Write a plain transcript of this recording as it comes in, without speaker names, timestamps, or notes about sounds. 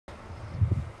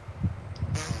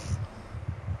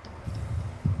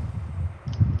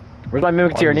Where's my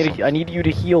mimic tier? I need you to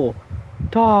heal.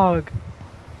 Dog.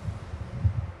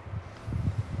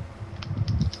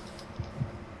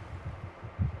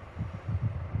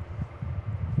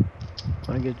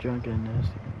 I get drunk and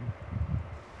nasty.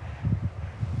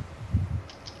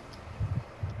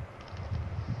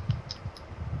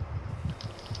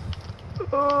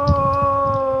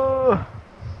 Oh!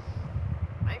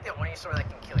 I think the only sword that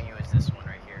can kill you is this one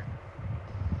right here.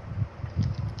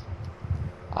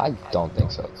 I don't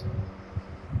think so.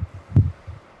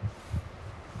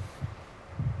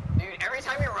 Dude, every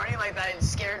time you're running like that, it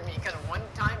scared me. Because one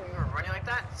time you were running like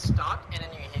that, stopped, and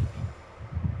then you hit me.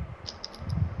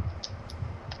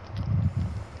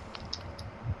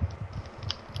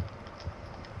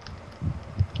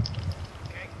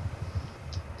 Okay.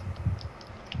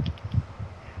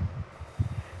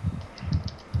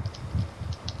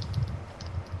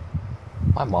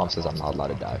 My mom says I'm not allowed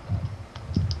to die.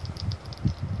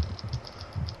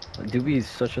 Do be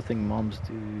such a thing moms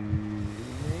do.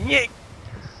 Yeah.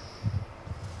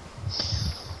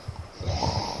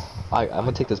 I'm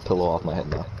gonna take this pillow off my head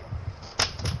now.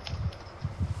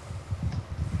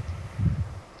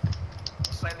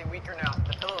 Slightly weaker now.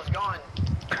 The pillow's gone.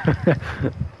 This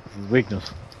is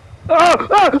weakness. Oh!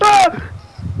 Ah! Ah!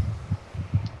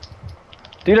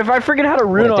 Dude, if I freaking had a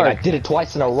rune I arc. did it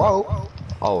twice in a row.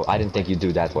 Oh, I didn't think you'd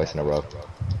do that twice in a row.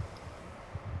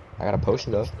 I got a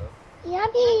potion though.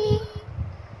 Yummy.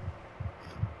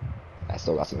 I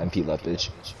still got some MP left,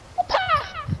 bitch.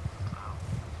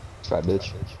 Try,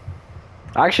 bitch.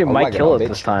 I actually might kill it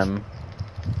this time.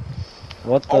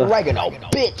 What the? Oregano,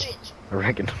 bitch.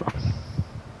 Oregano.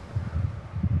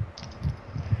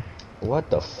 What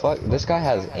the fuck? This guy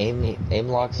has aim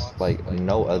locks like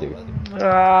no other.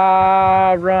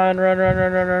 Ah! Run! Run! Run!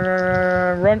 Run! Run! Run!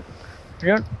 Run! Run!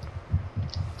 Yep.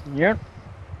 Yep.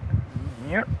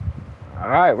 Yep. All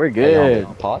right, we're good.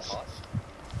 Hey, pause.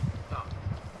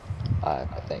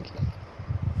 Thank you.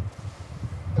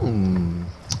 I'm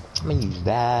gonna use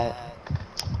that.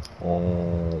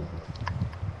 Oh.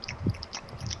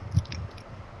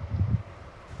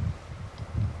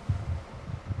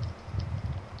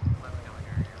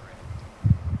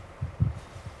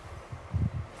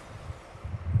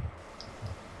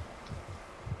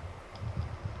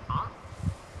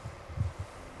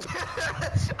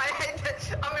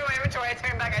 I'm in my inventory, I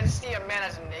turn back, I just see a man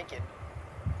as naked.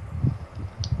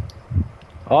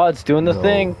 Oh, it's doing the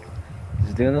thing.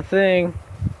 It's doing the thing.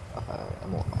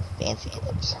 I'm on my fancy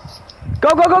clothes. Go,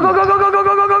 go, go, go, go, go, go, go,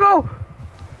 go, go, go, go!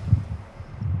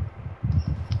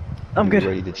 I'm good.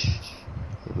 Ready to you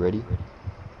ready?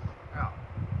 Oh.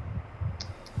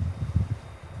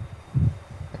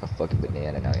 Like a fucking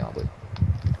banana now, y'all, but.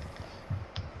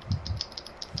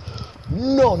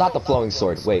 No, not the flowing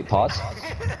sword. Wait, pause.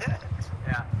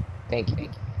 Yeah. Thank you.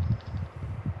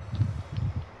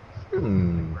 I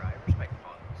respect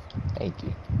pauses. Thank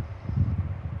you.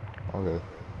 Okay.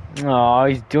 Oh,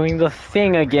 he's doing the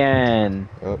thing again.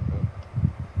 Oh,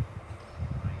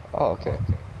 okay.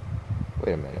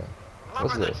 Wait a minute.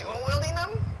 What's this? Dual wielding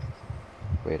them?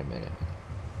 Wait a minute.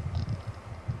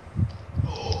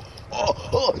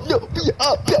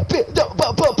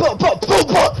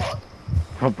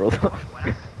 Oh, bro.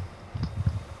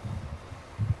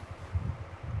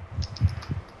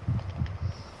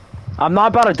 I'm not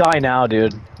about to die now,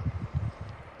 dude.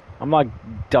 I'm not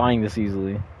dying this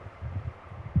easily.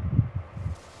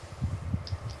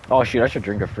 Oh shoot, I should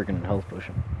drink a freaking health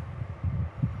potion.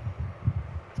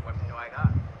 Which weapon do I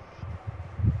got?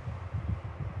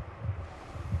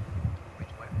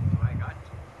 Which weapon do I got?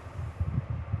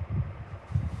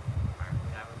 I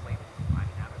could have a blade. I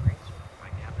could have a greatsword. I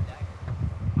could have a dagger.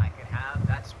 I could have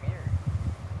that spear.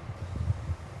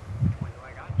 Which one do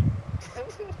I got?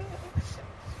 Which one do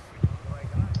I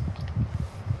got?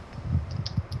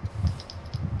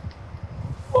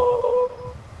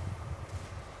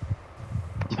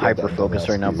 Hyper focused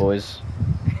right now, boys.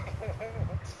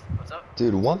 What's up?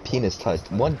 Dude, one penis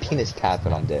tap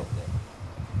and I'm dead.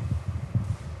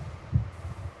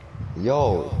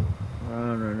 Yo,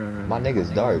 my nigga's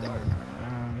dark.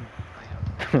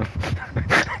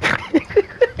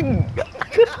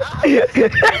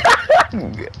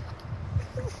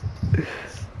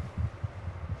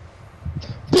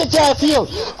 Bitch ass you!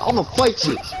 I'ma fight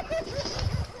you!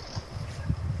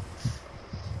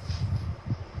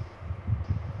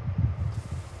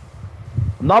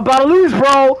 I'm not about to lose,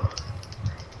 bro!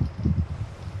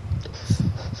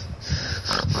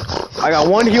 I got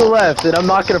one heal left, and I'm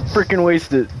not gonna freaking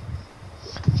waste it.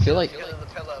 I feel like Because of the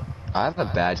pillow. I have a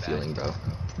bad feeling, bro.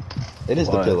 It is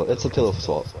What? the pillow. It's the pillow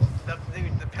swap. The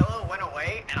pillow went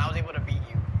away, and I was able to beat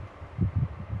you.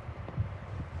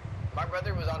 My brother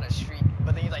brother was on a streak,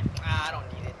 but then he's like, ah, I don't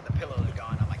need it. The pillow is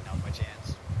gone. I'm like, now's my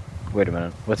chance. Wait a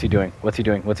minute. What's he doing? What's he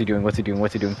doing? What's he doing? What's he doing?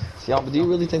 What's he doing? Y'all, but do you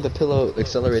really think the pillow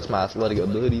accelerates my athletic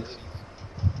abilities?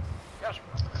 Yes,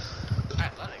 bro.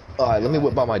 Athletic. Alright, let me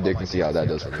whip out my dick and see how that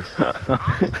does for me.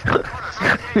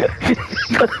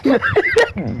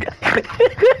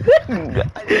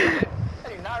 I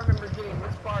do not remember getting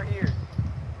this far here.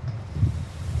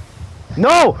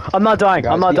 No! I'm not dying.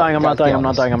 Guys, I'm not dying. I'm not guys, be dying. I'm not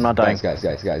honest. dying. I'm not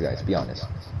dying. Guys, be honest.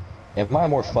 Am I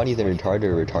more funny than retarded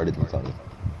or retarded than funny?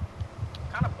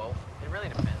 Kind of both. It really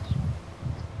depends.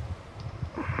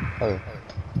 Oh.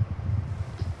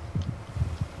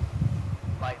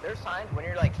 Like, there's times when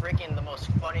you're like freaking the most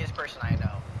funniest person I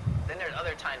know. Then there's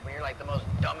other times when you're like the most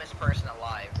dumbest person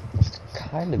alive. It's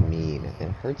kind of mean. It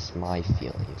hurts my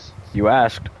feelings. You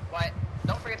asked. But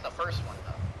don't forget the first one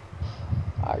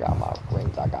though. I got my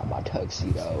rings, I got my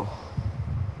tuxedo.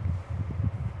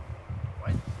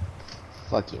 What?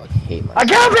 Fucking hate my. I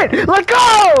got it! Let's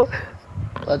go!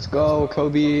 Let's go,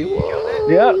 Kobe. Whoa,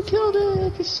 Yeah. you killed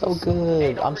it. You're so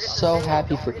good. I'm so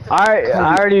happy for you. I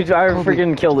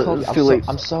freaking killed it. Kobe, It's too late.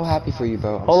 I'm so happy for you,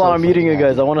 bro. Hold on, I'm muting you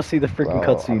guys. I want to see the freaking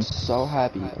Bro, I'm cutscene. so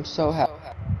happy. I'm so happy.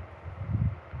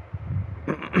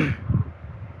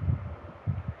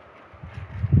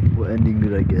 What ending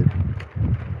did I get?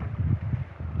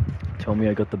 Tell me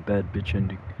I got the bad bitch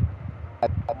ending.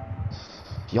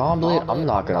 Yomblit, I'm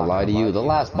not gonna lie to you. The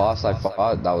last boss I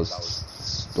fought that was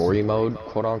story mode,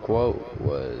 quote unquote,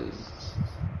 was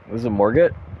Was it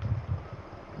Morgat?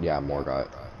 yeah, Morgot.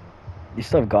 You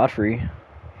still have Godfrey. And,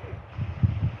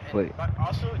 Wait. But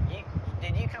also,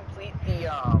 did you complete the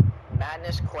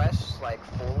Madness quest like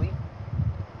fully?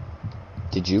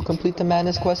 Did you complete the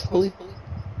Madness quest fully?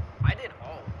 I did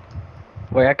all.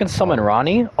 Wait, I can summon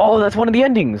Ronnie? Oh, that's one of the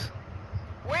endings.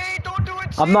 Wait, don't do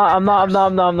it. I'm not.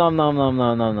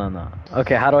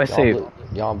 Okay, how do I save?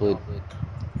 Yomblit.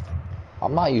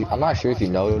 I'm not sure if you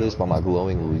noticed by my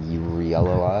glowing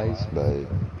yellow eyes, but Listen,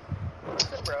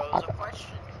 bro, it was a question.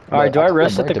 Alright, do I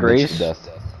rest at the burnt bitch to Grace? death.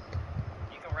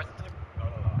 You can rest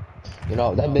the. You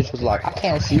know, that bitch was like, I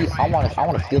can't see, I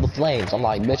wanna feel the flames. I'm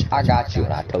like, bitch, I got you,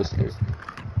 and I toasted her.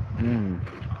 Hmm.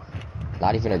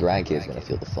 Not even her grandkids gonna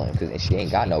feel the flame, cause she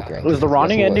ain't got no grandkids. Was the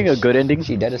Ronnie Guess what? ending a good ending?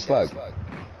 She dead as fuck.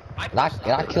 And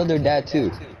I killed her dad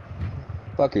too.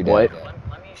 Fuck your dad. What?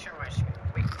 Let me share my screen.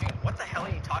 Wait, dude, what the hell are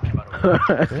you talking about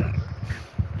over there?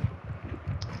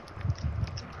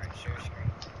 Alright, share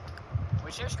screen.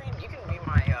 With share screen, you can view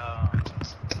my home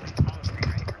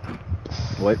screen right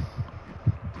here. What?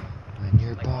 When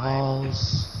your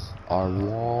balls are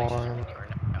warm,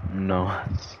 No.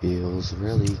 feels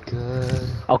really good.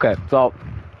 Okay, so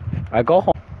I go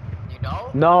home. You know?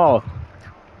 No.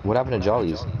 What happened to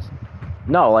Jollies?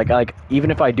 No, like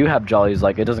even if I do have jollies,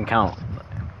 like it doesn't count.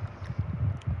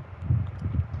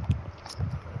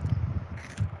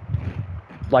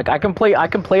 Like I can play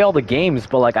all the games,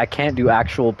 but like I can't do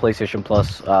actual PlayStation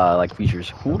Plus like features.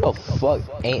 Who the fuck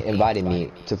ain't invited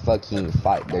me to fucking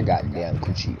fight their goddamn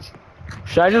coochie?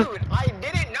 Should I just Dude, I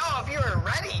didn't know if you were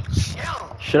ready.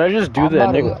 Chill. should I just do the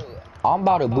ending? I'm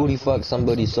about to booty fuck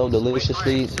somebody so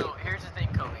deliciously. Alright, so here's the thing,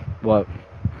 Kobe. What?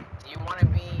 You want to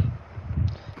be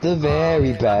The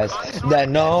very best that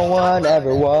no one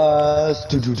ever was.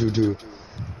 Do.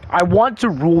 I want to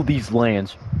rule these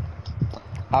lands.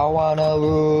 I wanna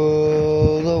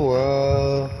rule the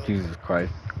world. Jesus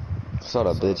Christ. Shut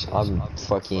up, bitch. I'm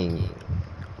fucking.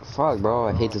 Fuck, bro.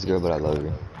 I hate this girl, but I love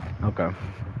her. Okay.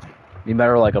 You met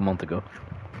her like a month ago.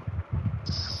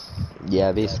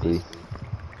 Yeah, basically.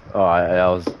 Oh, I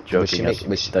was But joking. she makes.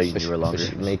 But she, thought you but were she, longer. but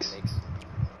she makes.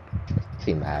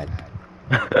 She mad.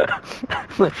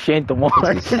 She ain't the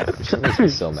one. She makes me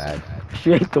so mad.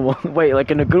 She ain't the one. Wait, like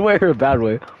in a good way or a bad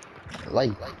way?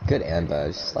 Like, good and bad.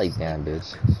 It's just like, damn,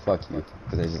 bitch. Fuck you.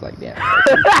 Because it's just like, damn.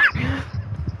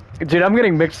 Dude, I'm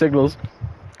getting mixed signals.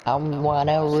 I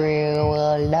wanna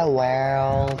rule the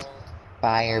world.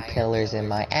 Fire pillars in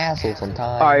my asshole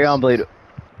sometimes. Alright, Blade.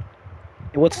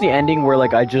 What's the ending where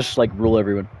like I just like rule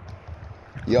everyone?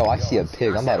 Yo, I see a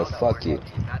pig. I'm about to fuck you.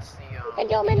 That's the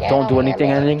Don't do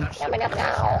anything ending? no,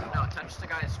 touch the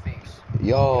guy's face.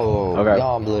 Yo, Okay.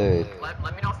 Yomblit. Let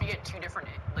me know if you get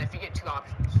if you get two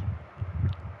options.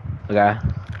 Okay.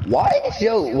 Why is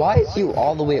you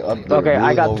all the way up there? Okay, I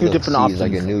ruling got over two the different seas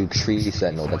like a options. new tree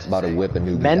sentinel that's about to whip a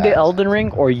new Mend the ass. Elden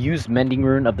Ring or use Mending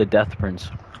Rune of the Death Prince?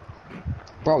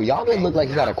 Bro, Yomblit look like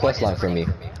he got a quest line for me.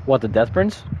 What, the Death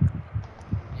Prince?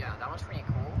 Yeah, that one's pretty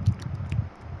cool.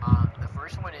 The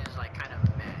first one is like kind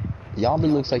of meh.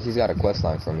 Yomblit looks like he's got a quest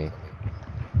line for me.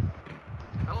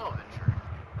 A little bit, sure.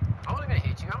 I wasn't gonna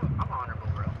hate you. I'm honorable,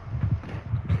 bro.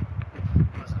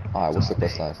 Listen, Alright, what's the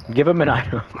quest type? Give him an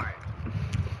item. Alright.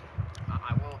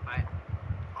 I will.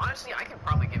 Honestly, I could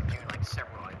probably give June like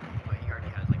several items, but he already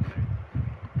has like better.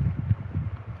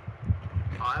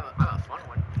 Oh, I have a fun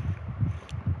one.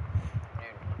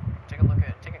 Dude,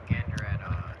 take a gander at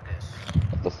this.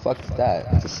 What the fuck is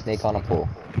that? It's a snake on a pole.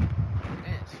 It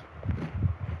is.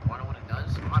 Wanna know what it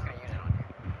does? I'm not gonna use it on you.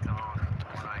 Come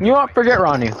on. You won't forget,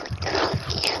 Ronnie.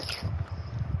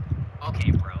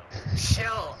 Okay, bro.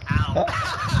 Chill out.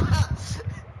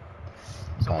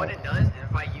 So what it does is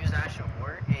if I use Ash of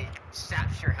War, it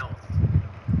saps your health.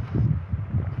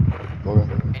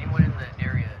 Okay. Anyone in the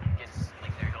area gets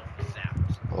like their health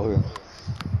sapped. Okay.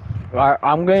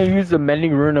 I'm gonna use the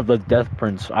mending rune of the Death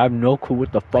Prince. I have no clue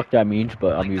what the fuck that means,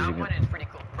 but I'm using that one it. is pretty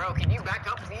cool. Bro, can you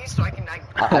back up please so I can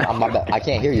I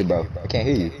can't hear you, bro. I can't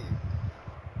hear you.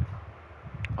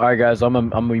 Alright, guys, I'm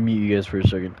gonna mute you guys for a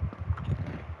second.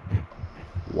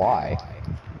 Why?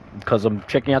 Because I'm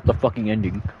checking out the fucking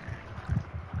ending.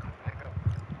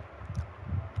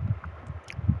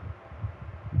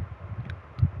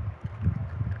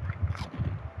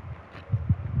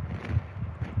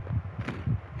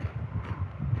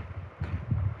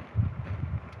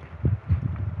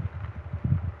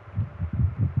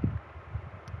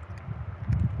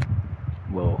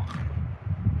 Whoa.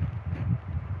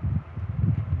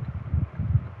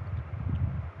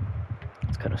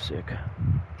 It's kind of sick.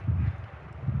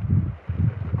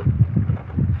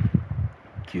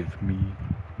 Give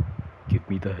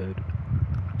me the head.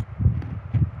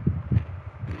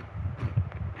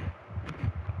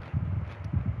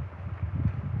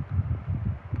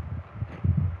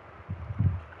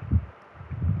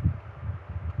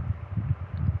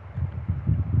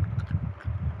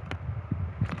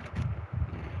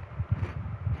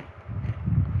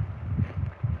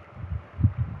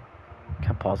 Can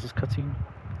I pause this cutscene?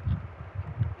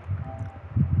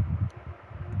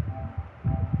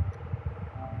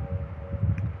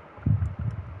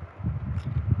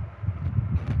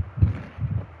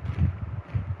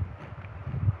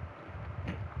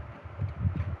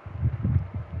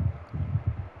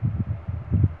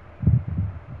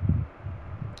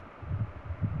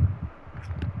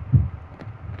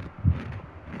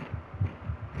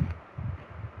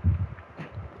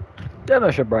 Damn,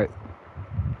 that shit bright.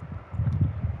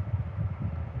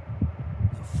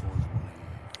 The fallen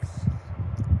leaves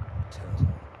tell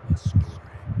a story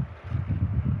of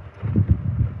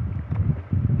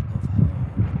how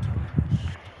the tarnished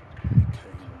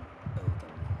became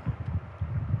Elden Lord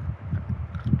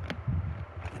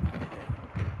in our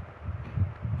home,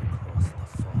 across the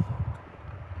fog,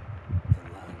 the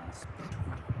lands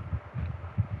between.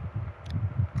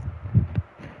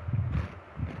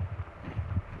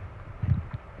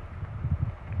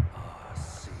 Our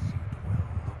seed will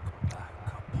look back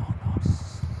upon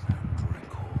us and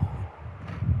record.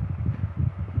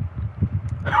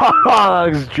 Haha,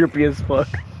 it's drippy as fuck.